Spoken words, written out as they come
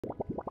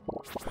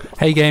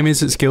Hey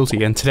gamers, it's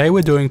Guilty, and today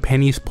we're doing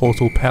Penny's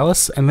Portal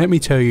Palace, and let me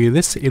tell you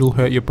this, it'll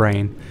hurt your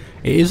brain.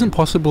 It isn't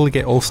possible to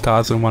get all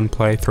stars in one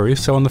playthrough,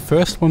 so on the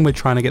first one we're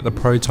trying to get the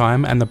pro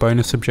time and the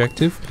bonus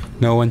objective.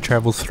 No one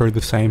travels through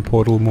the same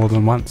portal more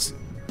than once.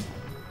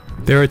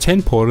 There are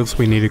 10 portals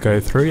we need to go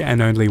through, and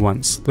only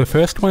once. The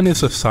first one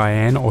is a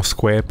cyan or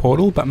square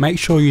portal, but make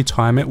sure you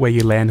time it where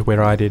you land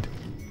where I did.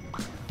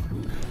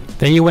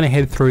 Then you want to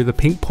head through the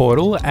pink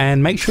portal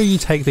and make sure you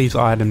take these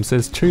items.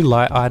 There's 2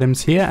 light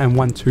items here and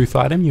 1 tooth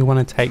item you want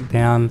to take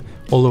down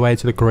all the way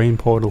to the green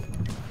portal.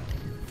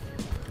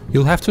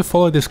 You'll have to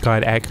follow this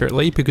guide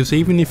accurately because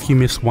even if you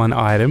miss one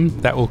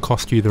item, that will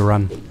cost you the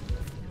run.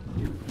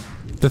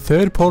 The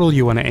third portal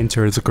you want to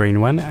enter is a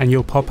green one and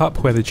you'll pop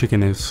up where the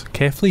chicken is.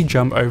 Carefully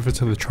jump over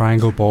to the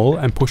triangle ball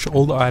and push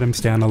all the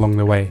items down along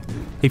the way.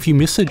 If you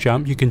miss a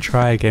jump you can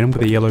try again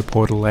with a yellow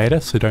portal later,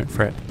 so don't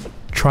fret.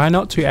 Try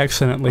not to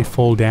accidentally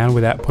fall down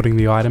without putting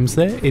the items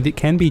there. It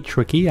can be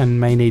tricky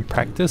and may need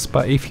practice,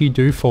 but if you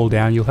do fall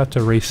down you'll have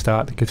to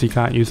restart because you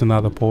can't use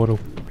another portal.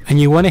 And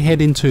you want to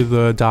head into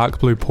the dark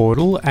blue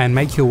portal and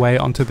make your way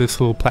onto this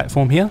little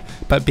platform here,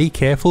 but be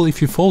careful,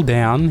 if you fall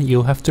down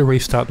you'll have to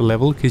restart the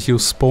level because you'll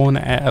spawn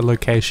at a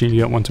location you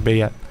don't want to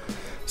be at.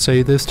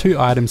 So there's 2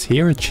 items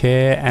here, a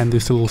chair and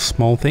this little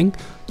small thing.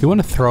 You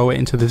want to throw it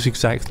into this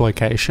exact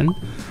location.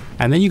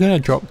 And then you're going to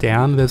drop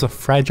down, there's a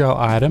fragile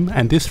item,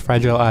 and this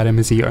fragile item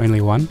is the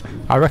only one.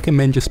 I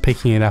recommend just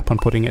picking it up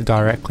and putting it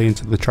directly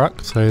into the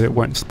truck so it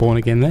won't spawn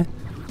again there.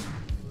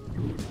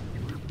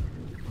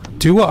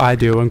 Do what I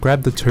do and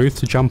grab the tooth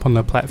to jump on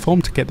the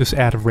platform to get this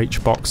out of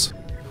reach box.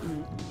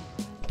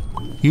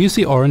 Use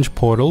the orange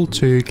portal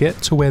to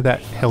get to where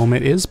that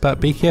helmet is, but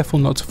be careful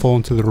not to fall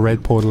into the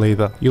red portal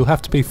either. You'll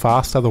have to be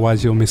fast,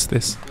 otherwise you'll miss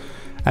this.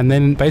 And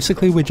then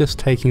basically we're just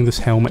taking this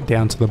helmet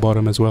down to the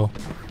bottom as well.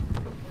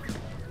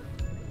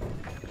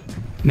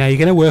 Now you're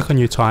going to work on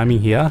your timing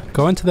here.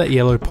 Go into that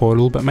yellow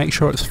portal but make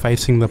sure it's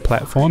facing the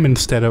platform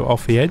instead of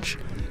off the edge.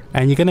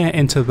 And you're going to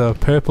enter the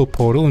purple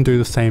portal and do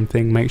the same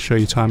thing, make sure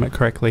you time it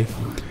correctly.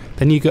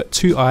 Then you've got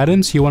 2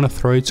 items you want to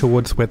throw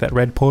towards where that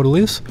red portal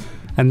is.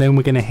 And then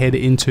we're going to head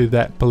into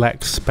that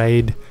black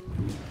spade.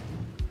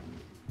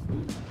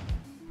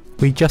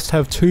 We just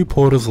have 2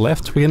 portals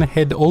left. We're going to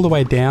head all the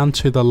way down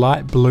to the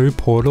light blue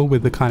portal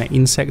with the kind of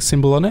insect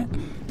symbol on it.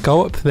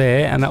 Go up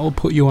there and that will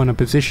put you on a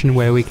position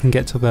where we can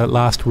get to the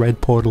last red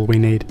portal we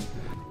need.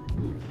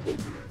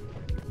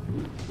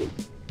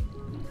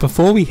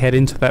 Before we head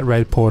into that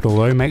red portal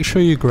though, make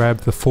sure you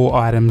grab the 4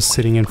 items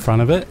sitting in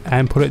front of it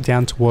and put it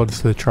down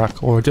towards the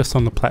truck or just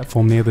on the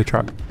platform near the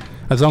truck.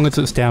 As long as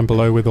it's down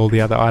below with all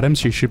the other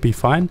items you should be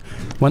fine.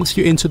 Once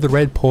you enter the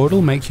red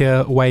portal, make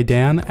your way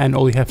down and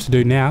all you have to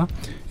do now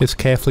is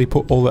carefully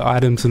put all the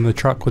items in the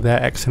truck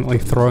without accidentally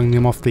throwing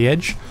them off the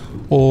edge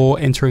or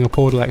entering a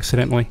portal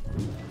accidentally.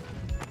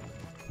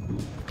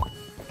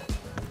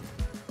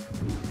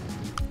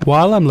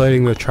 While I'm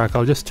loading the truck,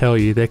 I'll just tell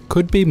you there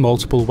could be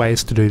multiple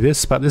ways to do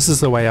this, but this is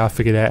the way I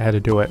figured out how to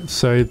do it.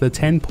 So the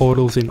 10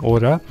 portals in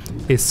order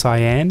is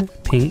cyan,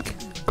 pink,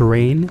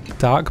 green,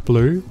 dark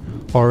blue,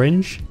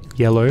 orange,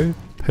 yellow,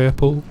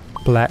 purple,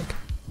 black,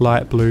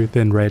 light blue,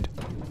 then red.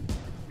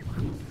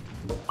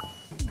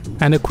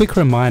 And a quick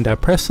reminder,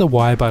 press the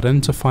Y button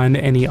to find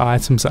any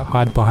items that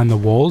hide behind the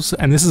walls,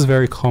 and this is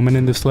very common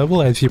in this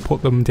level as you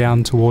put them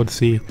down towards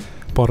the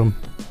bottom.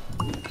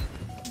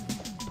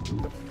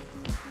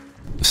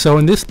 So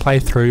in this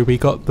playthrough we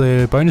got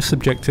the bonus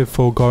objective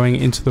for going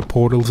into the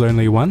portals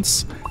only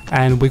once,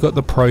 and we got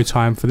the pro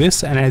time for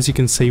this, and as you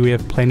can see we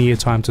have plenty of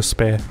time to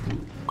spare.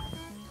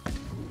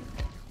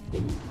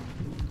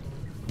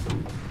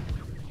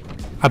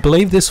 I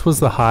believe this was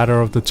the harder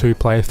of the 2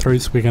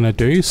 playthroughs we're going to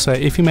do, so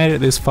if you made it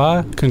this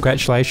far,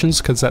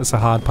 congratulations because that's the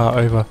hard part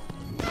over.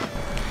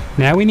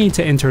 Now we need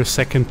to enter a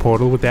second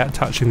portal without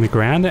touching the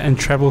ground and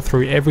travel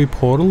through every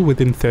portal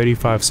within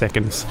 35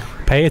 seconds.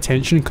 Pay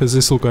attention because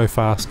this will go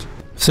fast.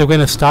 So we're going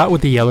to start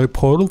with the yellow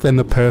portal, then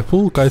the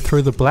purple, go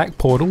through the black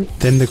portal,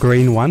 then the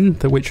green one,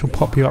 which will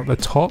pop you up the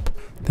top,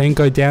 then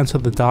go down to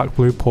the dark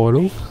blue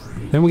portal.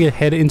 Then we're going to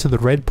head into the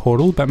red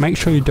portal, but make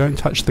sure you don't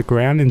touch the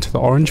ground into the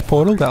orange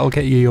portal, that'll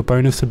get you your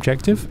bonus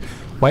objective.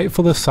 Wait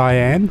for the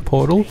cyan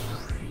portal,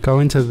 go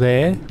into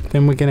there,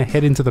 then we're going to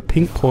head into the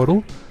pink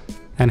portal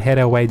and head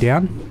our way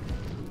down.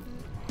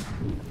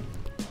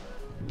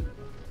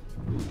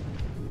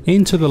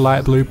 Into the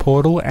light blue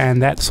portal,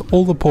 and that's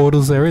all the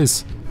portals there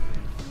is.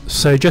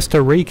 So just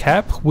to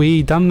recap,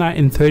 we done that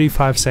in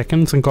 35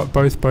 seconds and got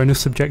both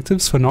bonus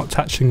objectives for not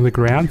touching the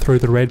ground through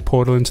the red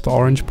portal into the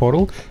orange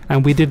portal,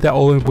 and we did that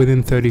all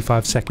within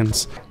 35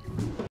 seconds.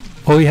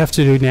 All you have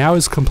to do now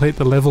is complete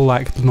the level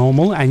like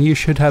normal and you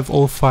should have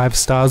all 5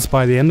 stars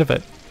by the end of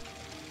it.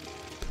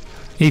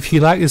 If you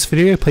like this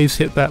video, please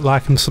hit that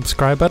like and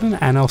subscribe button,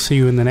 and I'll see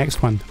you in the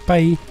next one.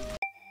 Bye!